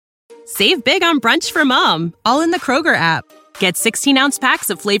Save big on brunch for mom, all in the Kroger app. Get 16-ounce packs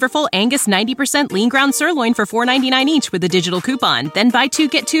of flavorful Angus 90% lean ground sirloin for $4.99 each with a digital coupon. Then buy 2,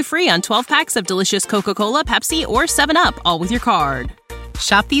 get 2 free on 12 packs of delicious Coca-Cola, Pepsi, or 7-Up, all with your card.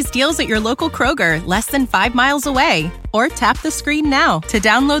 Shop these deals at your local Kroger, less than 5 miles away. Or tap the screen now to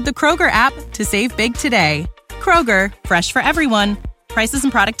download the Kroger app to save big today. Kroger, fresh for everyone. Prices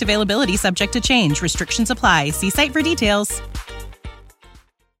and product availability subject to change. Restrictions apply. See site for details.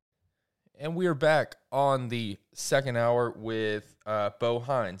 And we are back on the second hour with Bo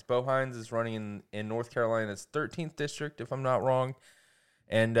Hines. Bo Hines is running in North Carolina's 13th district, if I'm not wrong.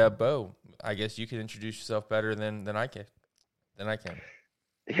 And Bo, I guess you can introduce yourself better than I can.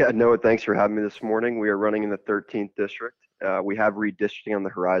 Yeah, Noah, thanks for having me this morning. We are running in the 13th district. We have redistricting on the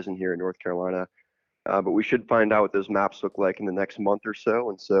horizon here in North Carolina, but we should find out what those maps look like in the next month or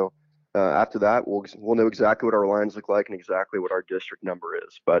so. And so after that, we'll know exactly what our lines look like and exactly what our district number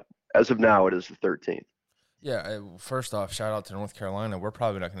is. But as of now, it is the 13th. Yeah, first off, shout out to North Carolina. We're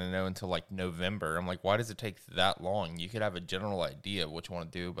probably not going to know until like November. I'm like, why does it take that long? You could have a general idea of what you want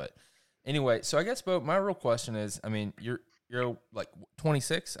to do. But anyway, so I guess, Bo, my real question is, I mean, you're like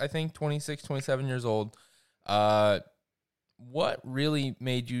 26, I think, 26, 27 years old. What really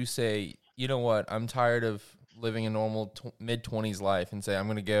made you say, you know what, I'm tired of living a normal mid-20s life and say I'm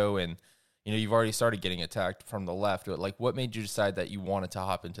going to go and, you know, you've already started getting attacked from the left. But like, what made you decide that you wanted to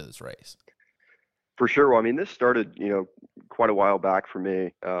hop into this race? For sure. Well, I mean, this started, quite a while back for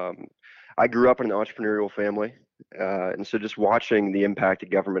me. I grew up in an entrepreneurial family. And so just watching the impact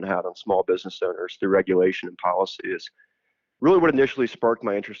that government had on small business owners through regulation and policy is really what initially sparked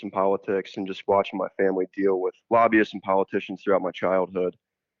my interest in politics, and just watching my family deal with lobbyists and politicians throughout my childhood.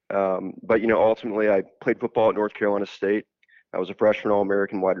 But ultimately I played football at North Carolina State. I was a freshman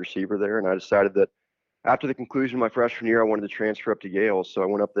All-American wide receiver there, and I decided that after the conclusion of my freshman year, I wanted to transfer up to Yale. So I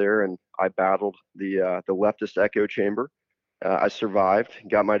went up there and I battled the leftist echo chamber. I survived,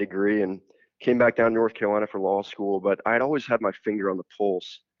 got my degree, and came back down to North Carolina for law school. But I had always had my finger on the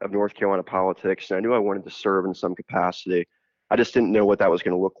pulse of North Carolina politics, and I knew I wanted to serve in some capacity. I just didn't know what that was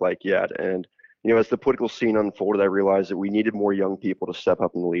going to look like yet. And as the political scene unfolded, I realized that we needed more young people to step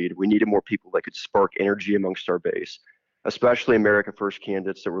up and lead. We needed more people that could spark energy amongst our base, especially America First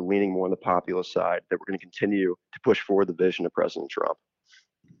candidates that were leaning more on the populist side, that were going to continue to push forward the vision of President Trump.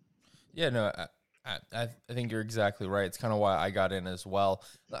 Yeah, no, I think you're exactly right. It's kind of why I got in as well.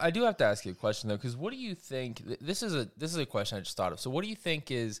 I do have to ask you a question, though, because what do you think – this is a question I just thought of. So what do you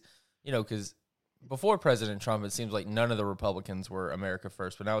think is – because before President Trump, it seems like none of the Republicans were America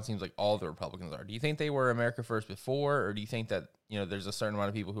First, but now it seems like all the Republicans are. Do you think they were America First before, or do you think that, there's a certain amount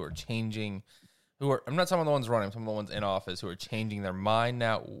of people who are changing – I'm not talking about the ones running, some of the ones in office who are changing their mind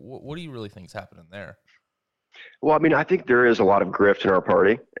now? What do you really think is happening there? Well, I mean, I think there is a lot of grift in our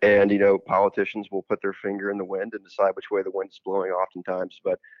party, and, politicians will put their finger in the wind and decide which way the wind is blowing oftentimes.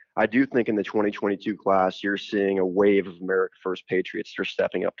 But I do think in the 2022 class, you're seeing a wave of America First patriots that are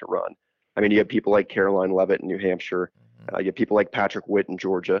stepping up to run. I mean, you have people like Caroline Leavitt in New Hampshire. You have people like Patrick Witt in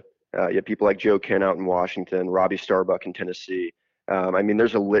Georgia. You have people like Joe Kent out in Washington, Robbie Starbuck in Tennessee. I mean,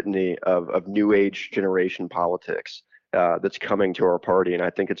 there's a litany of new age generation politics that's coming to our party, and I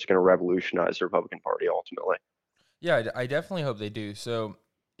think it's going to revolutionize the Republican Party ultimately. Yeah, I definitely hope they do. So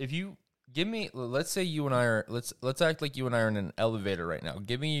if you give me, let's say you and I are, let's act like you and I are in an elevator right now.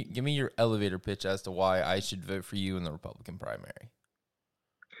 Give me your elevator pitch as to why I should vote for you in the Republican primary.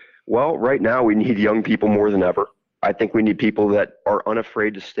 Well, right now we need young people more than ever. I think we need people that are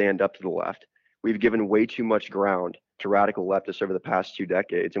unafraid to stand up to the left. We've given way too much ground to radical leftists over the past 2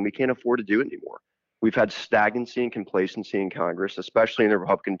 decades, and we can't afford to do it anymore. We've had stagnancy and complacency in Congress, especially in the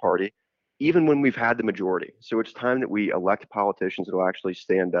Republican Party, even when we've had the majority. So it's time that we elect politicians that will actually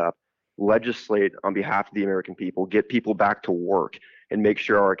stand up, legislate on behalf of the American people, get people back to work, and make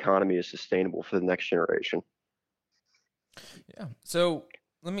sure our economy is sustainable for the next generation. Yeah. So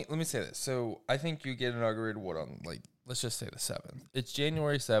let me say this. So I think you get inaugurated on, let's just say the 7th. It's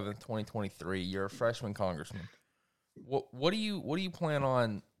January 7th, 2023. You're a freshman congressman. What do you plan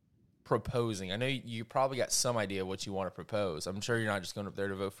on proposing? I know you probably got some idea of what you want to propose. I'm sure you're not just going up there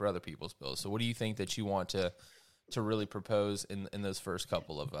to vote for other people's bills. So what do you think that you want to really propose in those first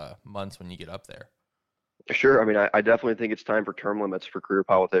couple of months when you get up there? Sure. I mean, I definitely think it's time for term limits for career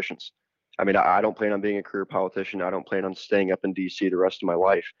politicians. I mean, I don't plan on being a career politician. I don't plan on staying up in D.C. the rest of my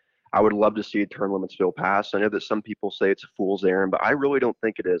life. I would love to see a term limits bill passed. I know that some people say it's a fool's errand, but I really don't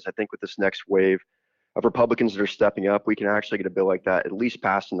think it is. I think with this next wave of Republicans that are stepping up, we can actually get a bill like that at least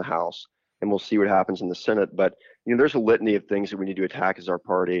passed in the House, and we'll see what happens in the Senate. But there's a litany of things that we need to attack as our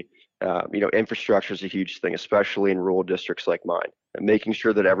party. Infrastructure is a huge thing, especially in rural districts like mine. And making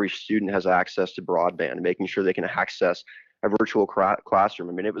sure that every student has access to broadband, making sure they can access a virtual classroom.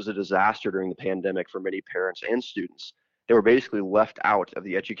 I mean, it was a disaster during the pandemic for many parents and students. They were basically left out of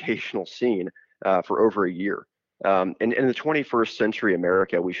the educational scene for over a year. In the 21st century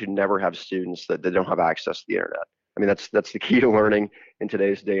America, we should never have students that don't have access to the internet. I mean, that's the key to learning in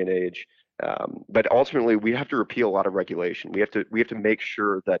today's day and age. But ultimately, we have to repeal a lot of regulation. We have to make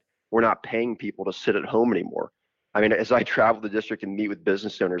sure that we're not paying people to sit at home anymore. I mean, as I travel the district and meet with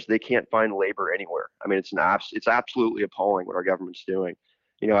business owners, they can't find labor anywhere. I mean, it's absolutely appalling what our government's doing.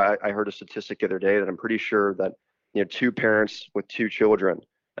 I heard a statistic the other day that I'm pretty sure that two parents with two children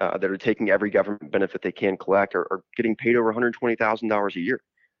that are taking every government benefit they can collect are getting paid over $120,000 a year.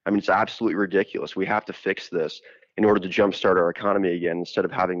 I mean, it's absolutely ridiculous. We have to fix this in order to jumpstart our economy again instead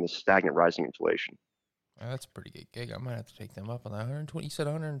of having this stagnant rising inflation. That's a pretty good gig. I might have to take them up on that. 120. You said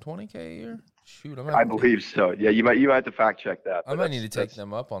 120K a year? Shoot, I believe so. Yeah, you might have to fact check that. I might need to take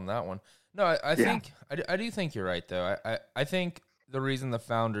them up on that one. No, I think I do think you're right though. I think the reason the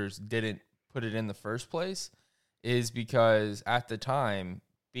founders didn't put it in the first place is because at the time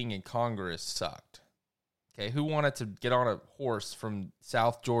being in Congress sucked. Okay, who wanted to get on a horse from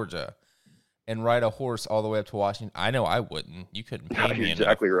South Georgia and ride a horse all the way up to Washington? I know I wouldn't. You couldn't pay me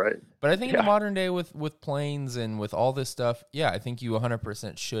exactly enough. Right. But I think in the modern day with planes and with all this stuff, yeah, I think you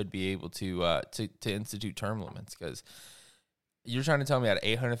 100% should be able to institute term limits, because you're trying to tell me out of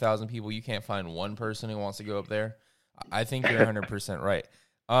 800,000 people you can't find one person who wants to go up there. I think you're 100% right.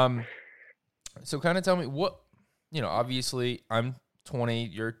 So kind of tell me what, obviously I'm 20,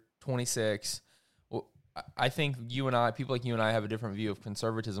 you're 26. I think people like you and I have a different view of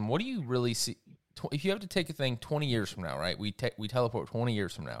conservatism. What do you really see? If you have to take a thing 20 years from now, right? We teleport 20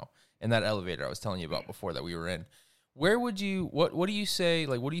 years from now in that elevator I was telling you about before that we were in. Where would you, what do you say,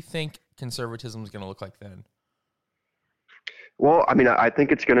 like, what do you think conservatism is going to look like then? Well, I mean, I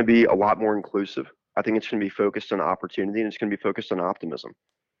think it's going to be a lot more inclusive. I think it's going to be focused on opportunity, and it's going to be focused on optimism.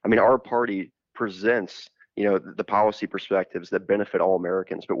 I mean, our party presents the policy perspectives that benefit all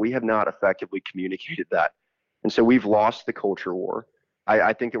Americans, but we have not effectively communicated that. And so we've lost the culture war.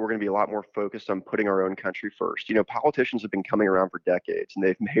 I think that we're going to be a lot more focused on putting our own country first. Politicians have been coming around for decades, and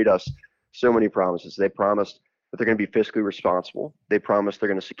they've made us so many promises. They promised that they're going to be fiscally responsible. They promised they're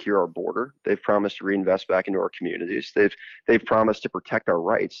going to secure our border. They've promised to reinvest back into our communities. They've promised to protect our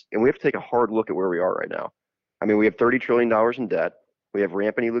rights. And we have to take a hard look at where we are right now. I mean, we have $30 trillion in debt. We have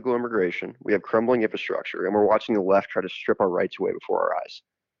rampant illegal immigration. We have crumbling infrastructure, and we're watching the left try to strip our rights away before our eyes.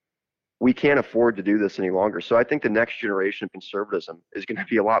 We can't afford to do this any longer. So I think the next generation of conservatism is going to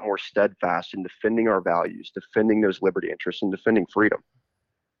be a lot more steadfast in defending our values, defending those liberty interests, and defending freedom.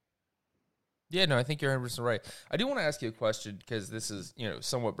 Yeah, no, I think you're 100% right. I do want to ask you a question, because this is,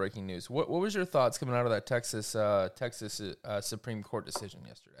 somewhat breaking news. What was your thoughts coming out of that Texas Supreme Court decision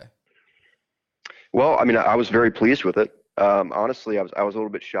yesterday? Well, I mean, I was very pleased with it. Honestly, I was a little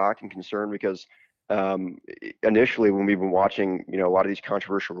bit shocked and concerned because initially, when we've been watching, a lot of these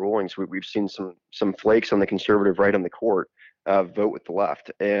controversial rulings, we've seen some flakes on the conservative right on the court vote with the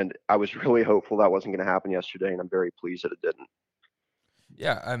left, and I was really hopeful that wasn't going to happen yesterday, and I'm very pleased that it didn't.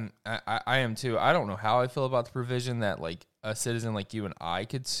 Yeah, I am too. I don't know how I feel about the provision that like a citizen like you and I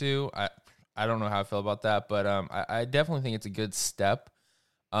could sue. I don't know how I feel about that, but I definitely think it's a good step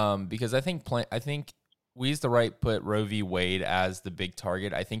because I think we as the right put Roe v. Wade as the big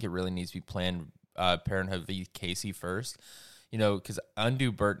target. I think it really needs to be Planned Parenthood v. Casey first, because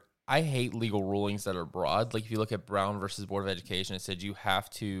undue burden. I hate legal rulings that are broad. Like if you look at Brown versus Board of Education, it said you have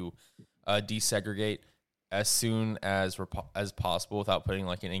to desegregate as soon as possible without putting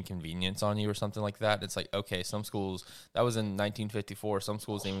like an inconvenience on you or something like that. It's like, okay, some schools, that was in 1954. Some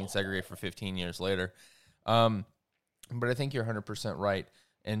schools didn't even segregate for 15 years later. But I think you're 100% right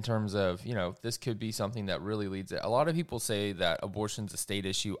in terms of, this could be something that really leads it. A lot of people say that abortion's a state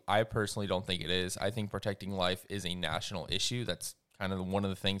issue. I personally don't think it is. I think protecting life is a national issue. That's kind of one of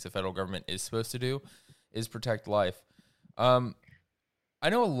the things the federal government is supposed to do, is protect life. I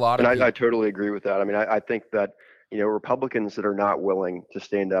know a lot of people. I totally agree with that. I mean, I think that, Republicans that are not willing to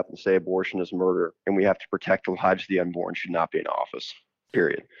stand up and say abortion is murder and we have to protect the lives of the unborn should not be in office,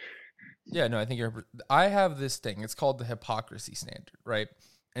 period. Yeah, no, I think I have this thing. It's called the hypocrisy standard, right?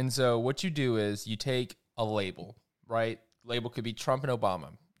 And so what you do is you take a label, right? Label could be Trump and Obama.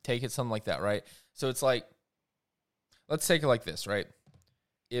 Take it something like that, right? So it's like, let's take it like this, right?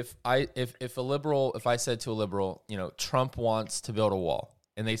 If I said to a liberal, Trump wants to build a wall,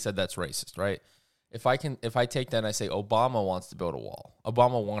 and they said that's racist, right? If I take that and I say Obama wants to build a wall,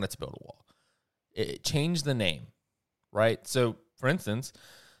 Obama wanted to build a wall, change the name, right? So for instance,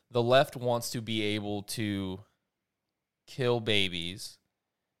 the left wants to be able to kill babies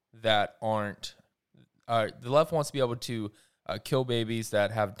that aren't. The left wants to be able to kill babies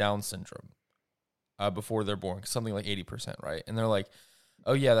that have Down syndrome before they're born, something like 80%, right? And they're like,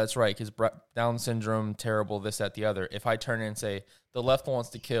 oh, yeah, that's right, because Down syndrome, terrible, this, that, the other. If I turn in and say the left wants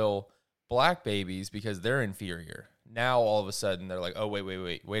to kill black babies because they're inferior, now all of a sudden they're like, oh,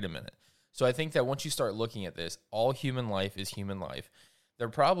 wait a minute. So I think that once you start looking at this, all human life is human life. There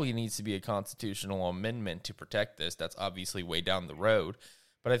probably needs to be a constitutional amendment to protect this. That's obviously way down the road.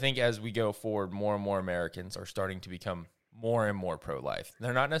 But I think as we go forward, more and more Americans are starting to become more and more pro-life.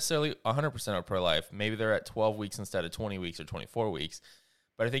 They're not necessarily 100% pro-life. Maybe they're at 12 weeks instead of 20 weeks or 24 weeks.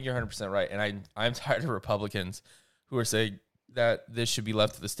 But I think you're 100% right. And I'm tired of Republicans who are saying that this should be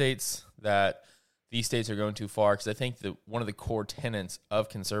left to the states, that these states are going too far. Because I think that one of the core tenets of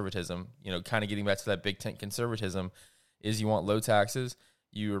conservatism, kind of getting back to that big tent conservatism, is you want low taxes,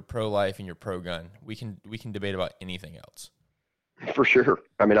 you're pro-life, and you're pro-gun. We can debate about anything else. For sure.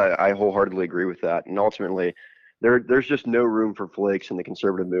 I mean, I wholeheartedly agree with that. And ultimately, there's just no room for flakes in the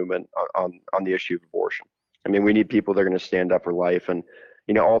conservative movement on the issue of abortion. I mean, we need people that are going to stand up for life. And,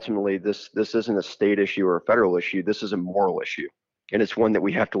 ultimately, this isn't a state issue or a federal issue. This is a moral issue. And it's one that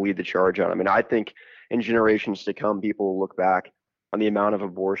we have to lead the charge on. I mean, I think in generations to come, people will look back on the amount of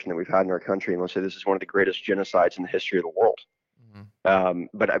abortion that we've had in our country and they'll say this is one of the greatest genocides in the history of the world. Mm-hmm.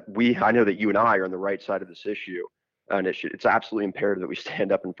 But I know that you and I are on the right side of this issue. And it's absolutely imperative that we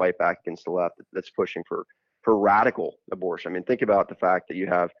stand up and fight back against the left that's pushing for radical abortion. I mean, think about the fact that you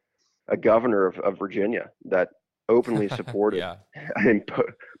have a governor of Virginia that openly supported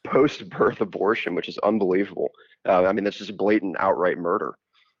post-birth abortion, which is unbelievable. I mean, that's just blatant, outright murder.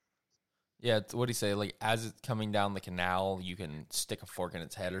 Yeah, what do you say? Like, as it's coming down the canal, you can stick a fork in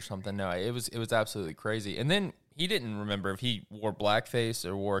its head or something. No, it was absolutely crazy. And then he didn't remember if he wore blackface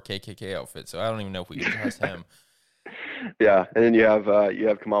or wore a KKK outfit, so I don't even know if we can trust him. Yeah, and then you have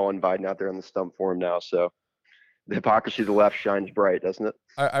Kamala and Biden out there on the stump for him now. So the hypocrisy of the left shines bright, doesn't it?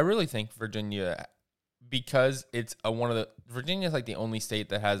 I really think Virginia, because it's Virginia is like the only state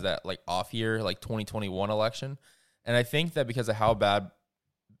that has that like off year, like 2021 election, and I think that because of how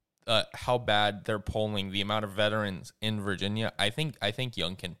bad they're polling, the amount of veterans in Virginia, I think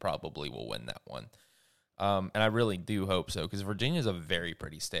Youngkin probably will win that one, and I really do hope so because Virginia is a very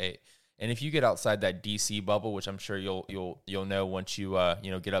pretty state. And if you get outside that D.C. bubble, which I'm sure you'll know once you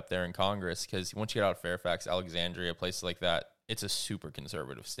get up there in Congress, because once you get out of Fairfax, Alexandria, places like that, it's a super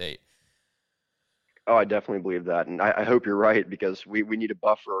conservative state. Oh, I definitely believe that, and I hope you're right because we need a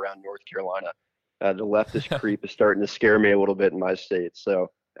buffer around North Carolina. The leftist creep is starting to scare me a little bit in my state,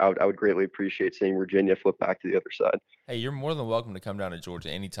 so I would greatly appreciate seeing Virginia flip back to the other side. Hey, you're more than welcome to come down to Georgia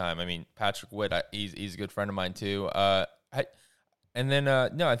anytime. I mean, Patrick Witt, he's a good friend of mine too. And then,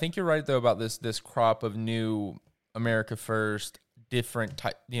 no, I think you're right, though, about this crop of new America First, different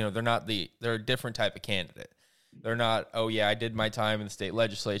type, they're a different type of candidate. They're not, oh, yeah, I did my time in the state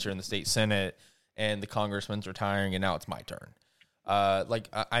legislature and the state senate, and the congressman's retiring, and now it's my turn.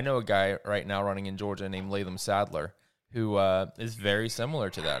 I know a guy right now running in Georgia named Latham Sadler, who is very similar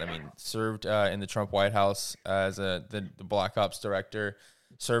to that. I mean, served in the Trump White House as the Black Ops director,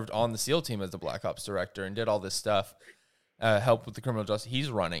 served on the SEAL team as the Black Ops director, and did all this stuff. Help with the criminal justice. He's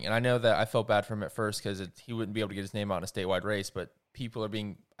running, and I know that I felt bad for him at first because he wouldn't be able to get his name out in a statewide race. But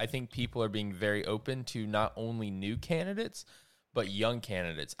I think people are being very open to not only new candidates but young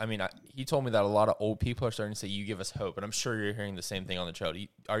candidates. I mean, he told me that a lot of old people are starting to say, "You give us hope," and I'm sure you're hearing the same thing on the trail.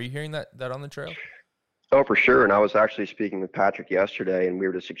 Are you hearing that on the trail? Oh, for sure. And I was actually speaking with Patrick yesterday, and we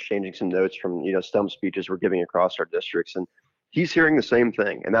were just exchanging some notes from stump speeches we're giving across our districts, and he's hearing the same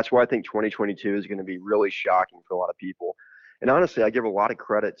thing. And that's why I think 2022 is going to be really shocking for a lot of people. And honestly, I give a lot of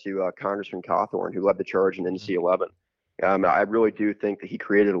credit to Congressman Cawthorn, who led the charge in NC 11. I really do think that he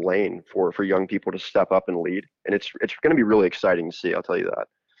created a lane for young people to step up and lead. And it's going to be really exciting to see, I'll tell you that.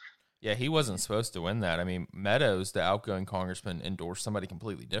 Yeah, he wasn't supposed to win that. I mean, Meadows, the outgoing congressman, endorsed somebody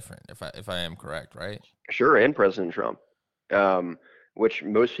completely different, if I am correct, right? Sure, and President Trump, which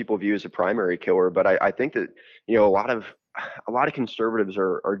most people view as a primary killer. But I think that, a lot of conservatives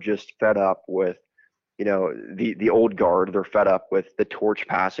are just fed up with the old guard. They're fed up with the torch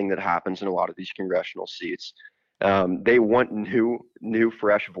passing that happens in a lot of these congressional seats. They want new,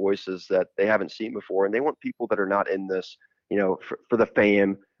 fresh voices that they haven't seen before, and they want people that are not in this, for the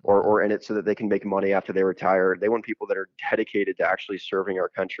fame or in it so that they can make money after they retire. They want people that are dedicated to actually serving our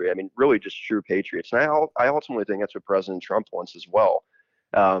country. I mean, really just true patriots. And I ultimately think that's what President Trump wants as well.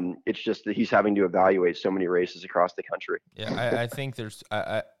 It's just that he's having to evaluate so many races across the country. Yeah, I think there's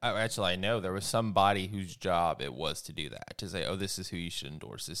I know there was somebody whose job it was to do that, to say, oh, this is who you should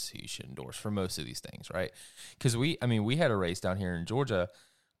endorse, this is who you should endorse for most of these things, right? Because we had a race down here in Georgia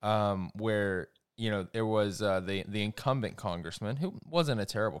where there was the incumbent congressman who wasn't a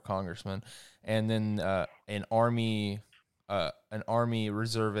terrible congressman, and then an Army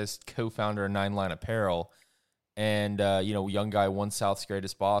reservist co-founder of Nine Line Apparel. And, young guy won South's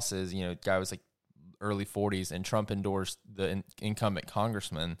greatest bosses, guy was like early 40s, and Trump endorsed the incumbent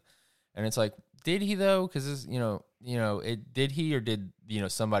congressman. And it's like, did he though? Because, did he, or did,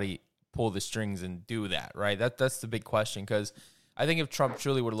 somebody pull the strings and do that, right? That's the big question. Because I think if Trump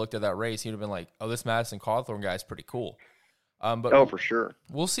truly would have looked at that race, he'd have been like, oh, this Madison Cawthorn guy is pretty cool. But for sure.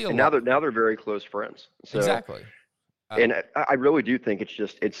 We'll see now they're very close friends. So. Exactly. And I really do think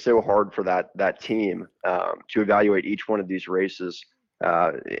it's so hard for that team to evaluate each one of these races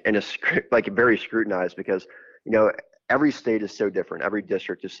in a very scrutinized, because every state is so different, every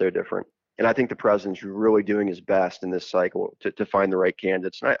district is so different, and I think the president's really doing his best in this cycle to find the right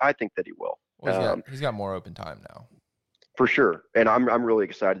candidates, and I think that he will. Well, he's got more open time now, for sure, and I'm really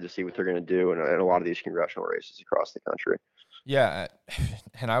excited to see what they're going to do in a lot of these congressional races across the country. Yeah,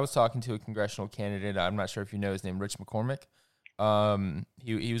 and I was talking to a congressional candidate. I'm not sure if you know his name, Rich McCormick.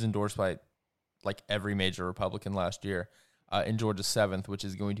 He was endorsed by like every major Republican last year in Georgia's 7th, which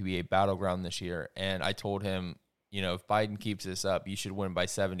is going to be a battleground this year. And I told him, if Biden keeps this up, you should win by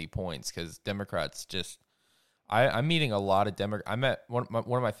 70 points, because Democrats just – I'm meeting a lot of Democrats. I met one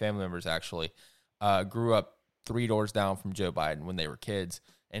of my family members actually grew up 3 doors down from Joe Biden when they were kids,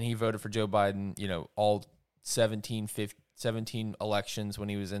 and he voted for Joe Biden, all 17 elections when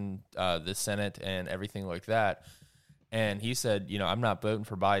he was in the Senate and everything like that. And he said, I'm not voting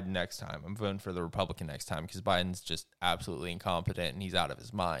for Biden next time. I'm voting for the Republican next time, because Biden's just absolutely incompetent and he's out of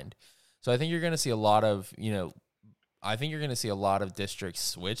his mind. So I think you're going to see a lot of, districts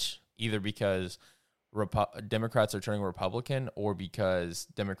switch, either because Democrats are turning Republican, or because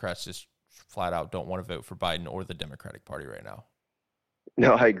Democrats just flat out don't want to vote for Biden or the Democratic Party right now.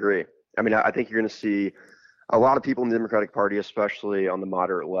 No, I agree. I think you're going to see a lot of people in the Democratic Party, especially on the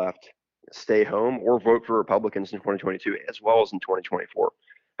moderate left, stay home or vote for Republicans in 2022 as well as in 2024.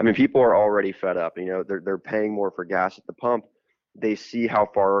 People are already fed up. They're paying more for gas at the pump. They see how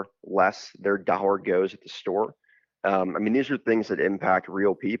far less their dollar goes at the store. These are things that impact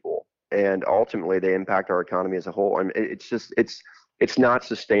real people, and ultimately they impact our economy as a whole. It's not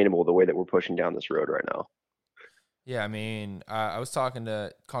sustainable the way that we're pushing down this road right now. Yeah, I was talking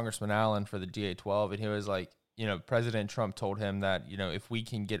to Congressman Allen for the DA-12, and he was like, President Trump told him that, if we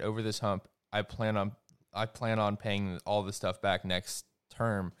can get over this hump, I plan on paying all this stuff back next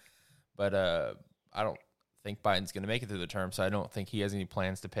term. But I don't think Biden's going to make it through the term, so I don't think he has any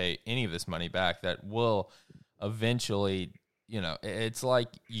plans to pay any of this money back. That will eventually, it's like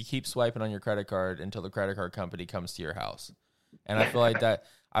you keep swiping on your credit card until the credit card company comes to your house. And I feel like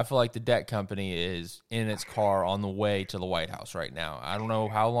the debt company is in its car on the way to the White House right now. I don't know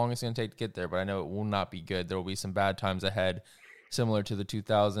how long it's going to take to get there, but I know it will not be good. There will be some bad times ahead, similar to the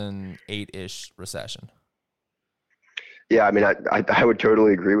 2008-ish recession. Yeah, I would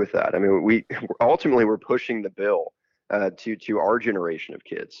totally agree with that. We're pushing the bill to our generation of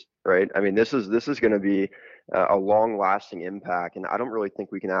kids, right? This is going to be a long-lasting impact, and I don't really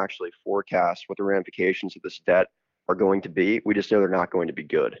think we can actually forecast what the ramifications of this debt are going to be. We just know they're not going to be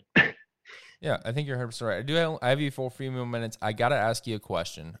good. Yeah, I think you're 100% right. I have you for a few more minutes. I got to ask you a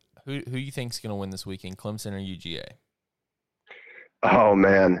question. Who you think is going to win this weekend, Clemson or UGA? Oh,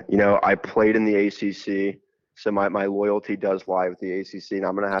 man. I played in the ACC, so my loyalty does lie with the ACC, and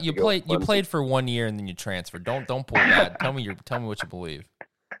I'm going to have to go with Clemson. You played for 1 year and then you transferred. Don't pull that. Tell me what you believe.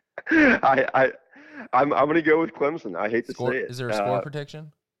 I'm going to go with Clemson. I hate to say it. Is there a score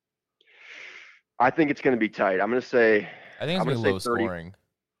prediction? I think it's going to be tight. I think it's going to be low scoring.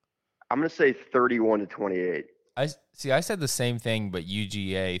 I'm going to say 31-28. I said the same thing, but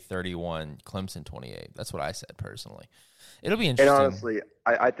UGA 31, Clemson 28. That's what I said personally. It'll be interesting. And honestly,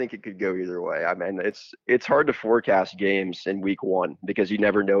 I think it could go either way. It's hard to forecast games in week 1 because you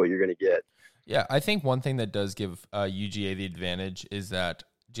never know what you're going to get. Yeah, I think one thing that does give UGA the advantage is that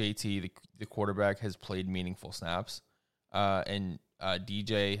JT, the quarterback, has played meaningful snaps, and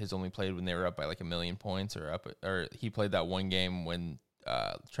DJ has only played when they were up by like 1 million points, or he played that one game when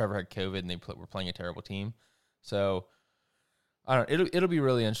Trevor had COVID and they were playing a terrible team. So I don't know. It'll be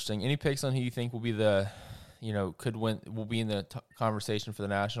really interesting. Any picks on who you think will be will be in the conversation for the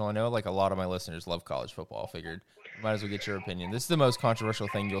national? I know like a lot of my listeners love college football. I figured might as well get your opinion. This is the most controversial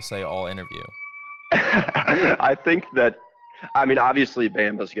thing you'll say all interview. I think that I mean, obviously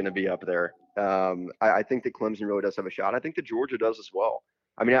Bama's going to be up there. I think that Clemson really does have a shot. I think that Georgia does as well.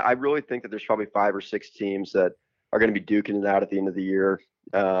 I mean, I really think that there's probably 5 or 6 teams that are going to be duking it out at the end of the year.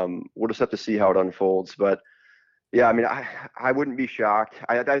 We'll just have to see how it unfolds. But yeah, I mean, I wouldn't be shocked.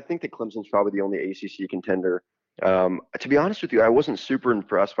 I think that Clemson's probably the only ACC contender. To be honest with you, I wasn't super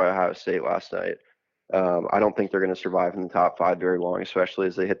impressed by Ohio State last night. I don't think they're going to survive in the top 5 very long, especially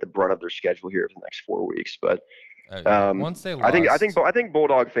as they hit the brunt of their schedule here for the next 4 weeks. But once they lost, I think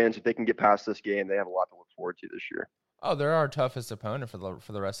Bulldog fans, if they can get past this game, they have a lot to look forward to this year. Oh, they're our toughest opponent for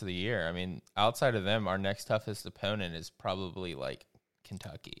the rest of the year. I mean, outside of them, our next toughest opponent is probably like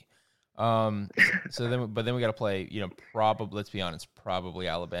Kentucky. But then we got to play, probably, let's be honest, probably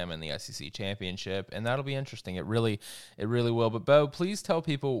Alabama in the SEC championship, and that'll be interesting. It really will. But Bo, please tell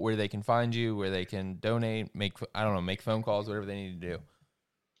people where they can find you, where they can donate, make phone calls, whatever they need to do.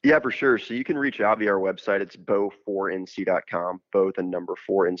 Yeah, for sure. So you can reach out via our website. It's bo4nc.com, both and number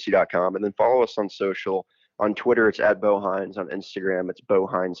 4nc.com, and then follow us on social. On Twitter, it's @BoHines. On Instagram, it's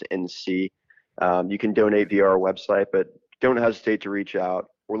BoHinesNC. You can donate via our website, but don't hesitate to reach out.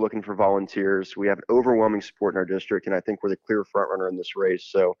 We're looking for volunteers. We have overwhelming support in our district, and I think we're the clear front runner in this race.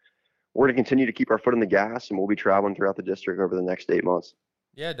 So we're going to continue to keep our foot on the gas, and we'll be traveling throughout the district over the next 8 months.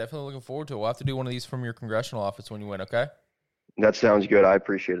 Yeah, definitely looking forward to it. We'll have to do one of these from your congressional office when you win, okay? That sounds good. I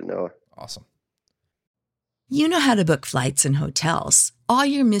appreciate it, Noah. Awesome. You know how to book flights and hotels. All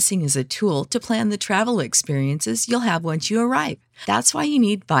you're missing is a tool to plan the travel experiences you'll have once you arrive. That's why you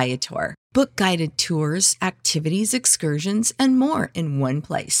need Viator. Book guided tours, activities, excursions, and more in one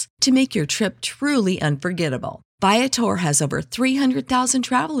place to make your trip truly unforgettable. Viator has over 300,000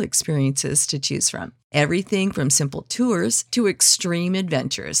 travel experiences to choose from. Everything from simple tours to extreme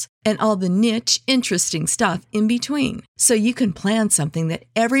adventures and all the niche, interesting stuff in between. So you can plan something that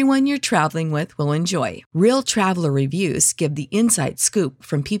everyone you're traveling with will enjoy. Real traveler reviews give the inside scoop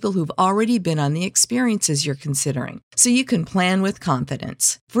from people who've already been on the experiences you're considering. So you can plan with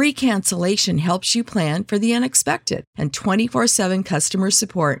confidence. Free cancellation helps you plan for the unexpected. And 24/7 customer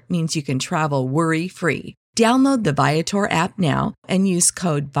support means you can travel worry-free. Download the Viator app now and use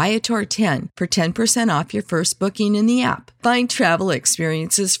code Viator10 for 10% off your first booking in the app. Find travel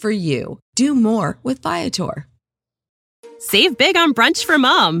experiences for you. Do more with Viator. Save big on brunch for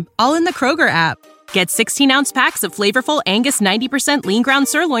mom, all in the Kroger app. Get 16-ounce packs of flavorful Angus 90% lean ground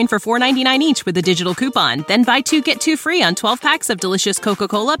sirloin for $4.99 each with a digital coupon. Then buy 2, get 2 free on 12 packs of delicious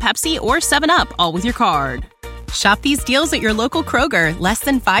Coca-Cola, Pepsi, or 7-Up, all with your card. Shop these deals at your local Kroger, less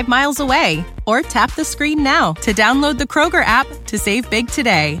than 5 miles away. Or tap the screen now to download the Kroger app to save big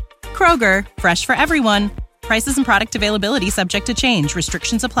today. Kroger, fresh for everyone. Prices and product availability subject to change.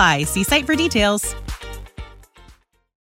 Restrictions apply. See site for details.